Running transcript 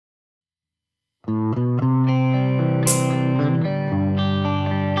So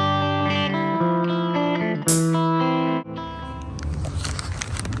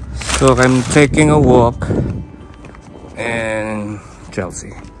I'm taking a walk in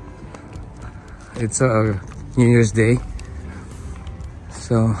Chelsea. It's a New Year's Day,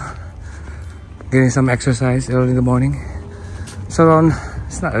 so getting some exercise early in the morning. It's around,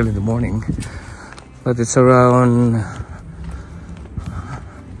 it's not early in the morning, but it's around,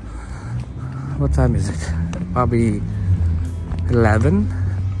 what time is it? Probably 11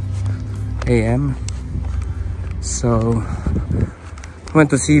 a.m. So went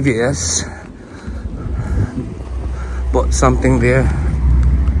to CVS, bought something there,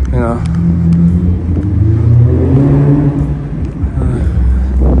 you know.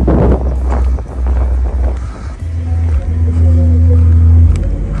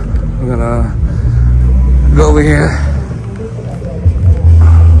 I'm gonna go over here.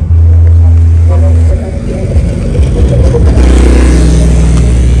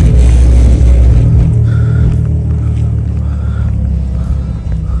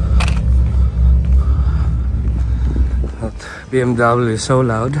 BMW is so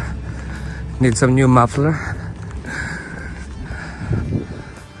loud. Need some new muffler.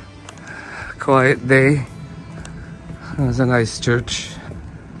 Quiet day. It's a nice church.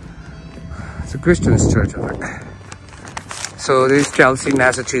 It's a Christian church, I think. So this is Chelsea,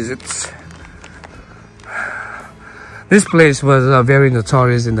 Massachusetts. This place was very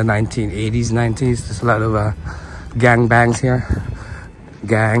notorious in the 1980s, 90s. There's a lot of gangbangs here.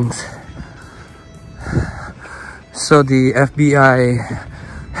 Gangs. So the FBI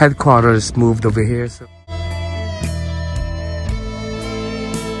headquarters moved over here. So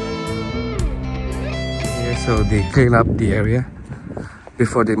they cleaned up the area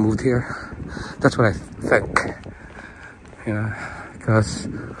before they moved here. That's what I think, you know, because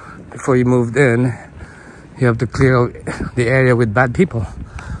before you moved in, you have to clear the area with bad people.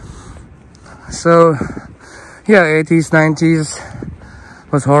 So yeah, 80s, 90s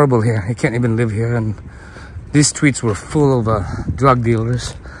was horrible here. You can't even live here, and these streets were full of drug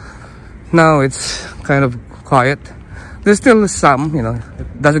dealers. Now it's kind of quiet. There's still some, you know,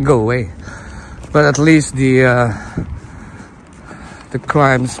 it doesn't go away. But at least the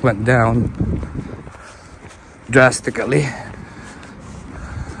crimes went down drastically.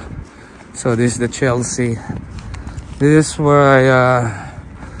 So this is the Chelsea. This is where I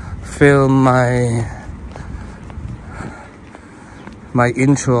film my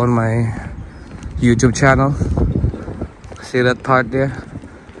intro on my YouTube channel. See that part there?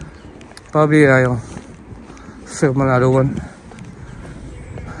 Probably I'll film another one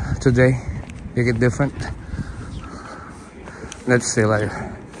today, make it different. Let's see, like,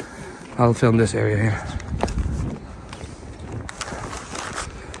 I'll film this area here.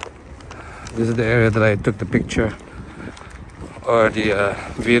 This is the area that I took the picture or the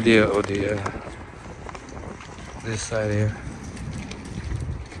video of the this side here.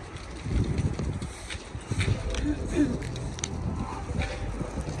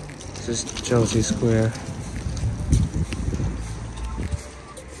 This is Chelsea Square.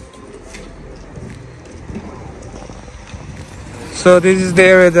 So this is the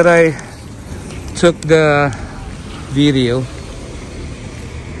area that I took the video.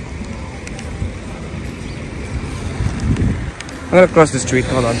 I'm gonna cross the street,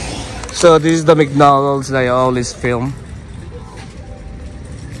 hold on. So this is the McDonald's that I always film.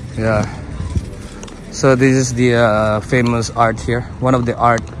 Yeah. So this is the famous art here. One of the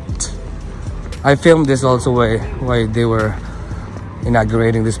art. I filmed this also while they were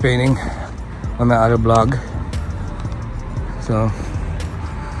inaugurating this painting on my other blog. So,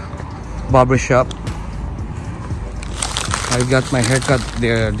 barber shop. I got my haircut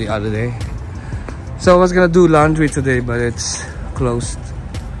there the other day. So I was gonna do laundry today, but it's closed.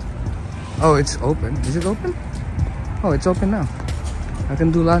 Oh, it's open. Is it open? Oh, it's open now. I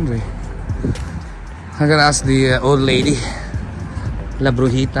can do laundry. I'm gonna ask the old lady, La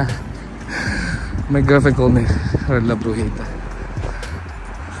Brujita. My girlfriend called me her La Brujita.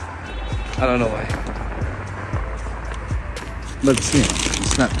 I don't know why. But you know,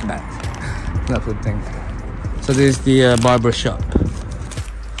 it's not bad. Not a good thing. So this is the barber shop.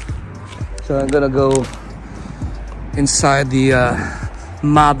 So I'm gonna go inside the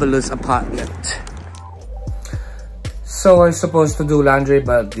marvelous apartment. So I'm supposed to do laundry,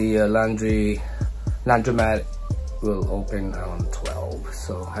 but the laundromat will open around 12.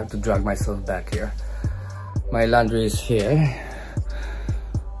 So I have to drag myself back here. My laundry is here.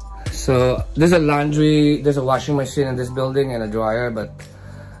 So there's a washing machine in this building and a dryer, but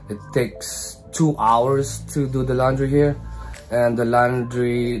it takes 2 hours to do the laundry here. and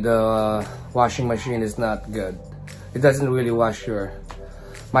the washing machine is not good. It doesn't really wash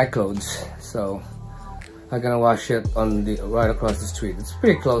my clothes, so I'm gonna wash it on right across the street. It's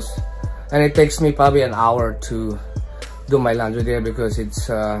pretty close, and it takes me probably an hour to do my laundry there because it's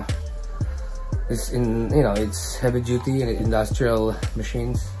heavy duty and industrial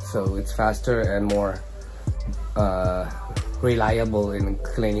machines, so it's faster and more reliable in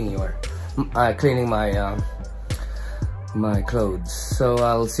cleaning my clothes. So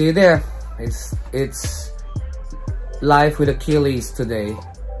I'll see you there. It's life with Achilles today,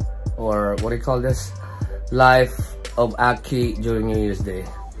 or what do you call this? Life of Aki during New Year's Day.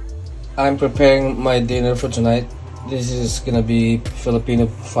 I'm preparing my dinner for tonight. This is gonna be Filipino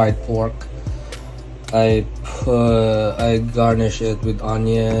fried pork. I garnish it with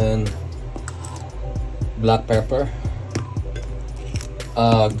onion, black pepper,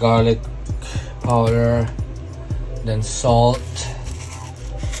 garlic powder, then salt,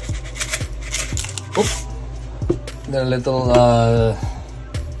 then a little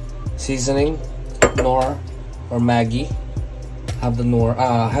seasoning, Nor or Maggi. Have the Nor,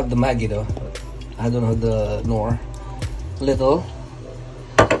 have the Maggi though. I don't have the Nor. Little.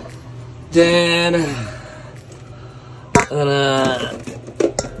 Then I'm gonna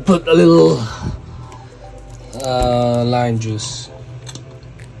put a little lime juice.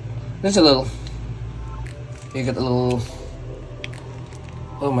 Just a little. You get a little.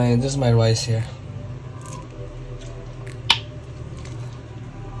 Oh my! This is my rice here.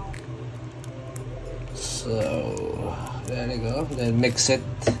 So there you go. Then mix it.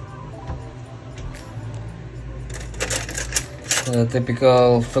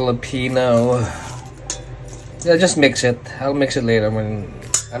 Typical Filipino. Yeah, just mix it. I'll mix it later when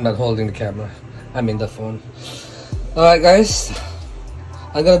I'm not holding the camera. I mean the phone. Alright guys,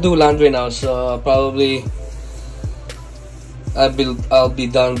 I'm gonna do laundry now, so probably I'll be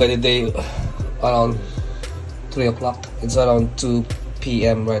done by the day around 3 o'clock. It's around 2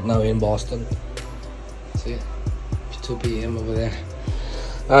 p.m. right now in Boston. See, 2 p.m. over there.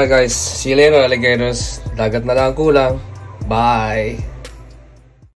 Alright guys, see you later alligators. Dagat na lang kulang. Bye.